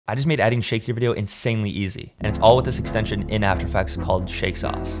I just made adding shake to your video insanely easy, and it's all with this extension in After Effects called Shake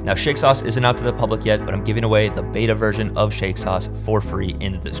Sauce. Now, Shake Sauce isn't out to the public yet, but I'm giving away the beta version of Shake Sauce for free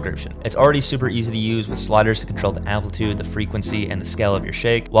in the description. It's already super easy to use with sliders to control the amplitude, the frequency, and the scale of your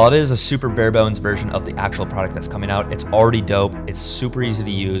shake. While it is a super bare bones version of the actual product that's coming out, it's already dope. It's super easy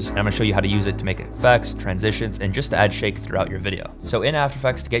to use, and I'm gonna show you how to use it to make effects, transitions, and just to add shake throughout your video. So in After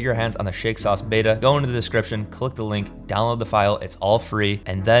Effects, to get your hands on the Shake Sauce beta, go into the description, click the link, download the file, it's all free,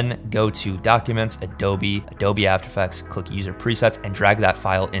 and then go to Documents, Adobe After Effects, click User Presets, and drag that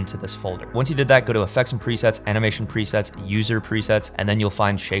file into this folder. Once you did that, go to Effects and Presets, Animation Presets, User Presets, and then you'll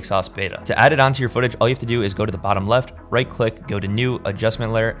find Shake Sauce Beta. To add it onto your footage, all you have to do is go to the bottom left, right click, go to New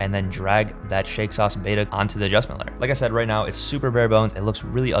Adjustment Layer, and then drag that Shake Sauce Beta onto the adjustment layer. Like I said, right now, it's super bare bones. It looks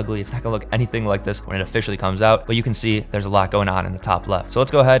really ugly. It's not gonna look anything like this when it officially comes out, but you can see there's a lot going on in the top left. So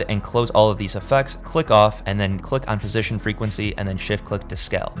let's go ahead and close all of these effects, click off, and then click on Position, Frequency, and then Shift click to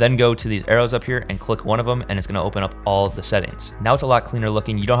Scale. Then go to these arrows up here and click one of them, and it's gonna open up all the settings. Now it's a lot cleaner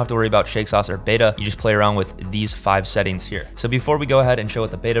looking. You don't have to worry about Shake Sauce or beta. You just play around with these 5 settings here. So before we go ahead and show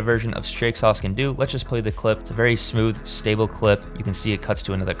what the beta version of Shake Sauce can do, let's just play the clip. It's a very smooth, stable clip. You can see it cuts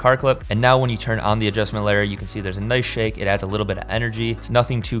to another car clip. And now when you turn on the adjustment layer, you can see there's a nice shake. It adds a little bit of energy. It's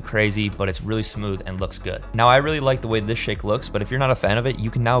nothing too crazy, but it's really smooth and looks good. Now I really like the way this shake looks, but if you're not a fan of it, you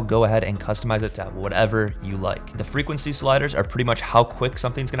can now go ahead and customize it to whatever you like. The frequency sliders are pretty much how quick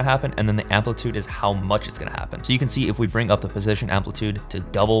something's gonna happen, and then the amplitude is how much it's gonna happen. So you can see if we bring up the position amplitude to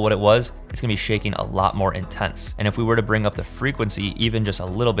double what it was, it's gonna be shaking a lot more intense. And if we were to bring up the frequency even just a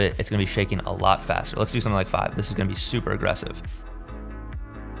little bit, it's gonna be shaking a lot faster. Let's do something like 5. This is gonna be super aggressive.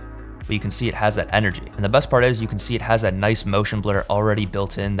 But you can see it has that energy. And the best part is you can see it has that nice motion blur already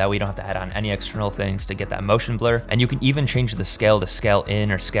built in. That way you don't have to add on any external things to get that motion blur. And you can even change the scale to scale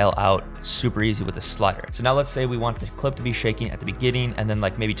in or scale out super easy with the slider. So now let's say we want the clip to be shaking at the beginning and then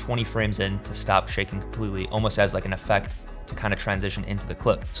like maybe 20 frames in to stop shaking completely, almost as like an effect to kind of transition into the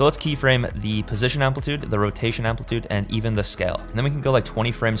clip. So let's keyframe the position amplitude, the rotation amplitude, and even the scale. And then we can go like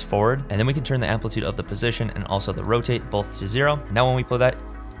 20 frames forward, and then we can turn the amplitude of the position and also the rotate both to 0. And now when we play that,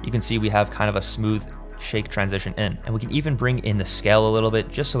 you can see we have kind of a smooth shake transition in, and we can even bring in the scale a little bit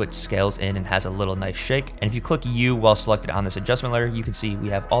just so it scales in and has a little nice shake. And if you click U while selected on this adjustment layer, you can see we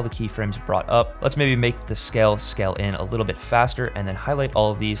have all the keyframes brought up. Let's maybe make the scale in a little bit faster and then highlight all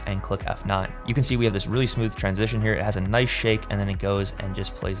of these and click F9. You can see we have this really smooth transition here. It has a nice shake and then it goes and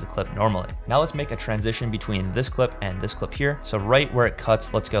just plays the clip normally. Now let's make a transition between this clip and this clip here. So right where it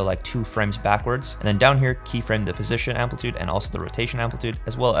cuts, let's go like 2 frames backwards, and then down here keyframe the position amplitude and also the rotation amplitude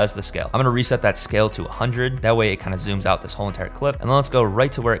as well as the scale. I'm going to reset that scale to 100. That way it kind of zooms out this whole entire clip. And then let's go right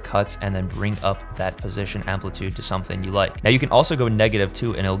to where it cuts and then bring up that position amplitude to something you like. Now you can also go negative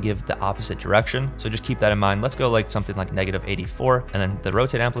too, and it'll give the opposite direction. So just keep that in mind. Let's go like something like negative 84, and then the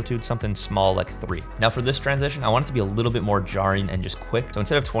rotate amplitude, something small like 3. Now for this transition, I want it to be a little bit more jarring and just quick. So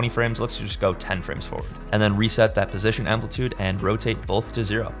instead of 20 frames, let's just go 10 frames forward. And then reset that position amplitude and rotate both to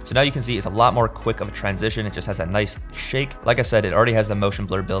 0. So now you can see it's a lot more quick of a transition. It just has that nice shake. Like I said, it already has the motion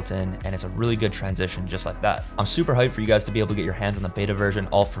blur built in, and it's a really good transition just like that. I'm super hyped for you guys to be able to get your hands on the beta version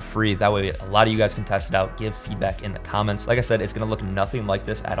all for free. That way a lot of you guys can test it out, give feedback in the comments. Like I said, it's gonna look nothing like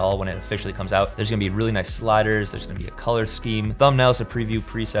this at all when it officially comes out. There's gonna be really nice sliders, there's gonna be a color scheme, thumbnails, a preview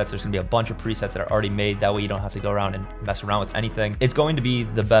presets, there's gonna be a bunch of presets that are already made. That way you don't have to go around and mess around with anything. It's going to be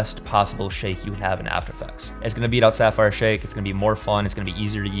the best possible shake you would have in After Effects. It's gonna beat out Sapphire Shake, it's gonna be more fun, it's gonna be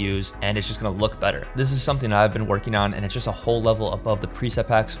easier to use, and it's just gonna look better. This is something that I've been working on, and it's just a whole level above the preset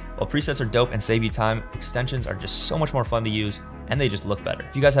packs. While presets are dope and save you time, extensions are just so much more fun to use, and they just look better.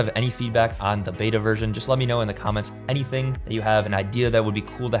 If you guys have any feedback on the beta version, just let me know in the comments. Anything that you have, an idea that would be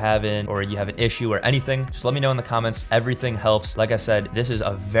cool to have in, or you have an issue or anything, just let me know in the comments. Everything helps. Like I said, this is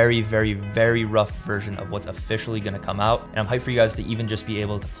a very, very, very rough version of what's officially gonna come out, and I'm hyped for you guys to even just be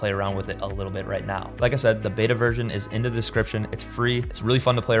able to play around with it a little bit right now. Like I said, the beta version is in the description. It's free. It's really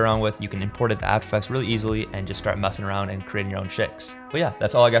fun to play around with. You can import it to After Effects really easily and just start messing around and creating your own shakes. But yeah,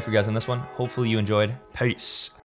 that's all I got for you guys on this one. Hopefully you enjoyed. Peace.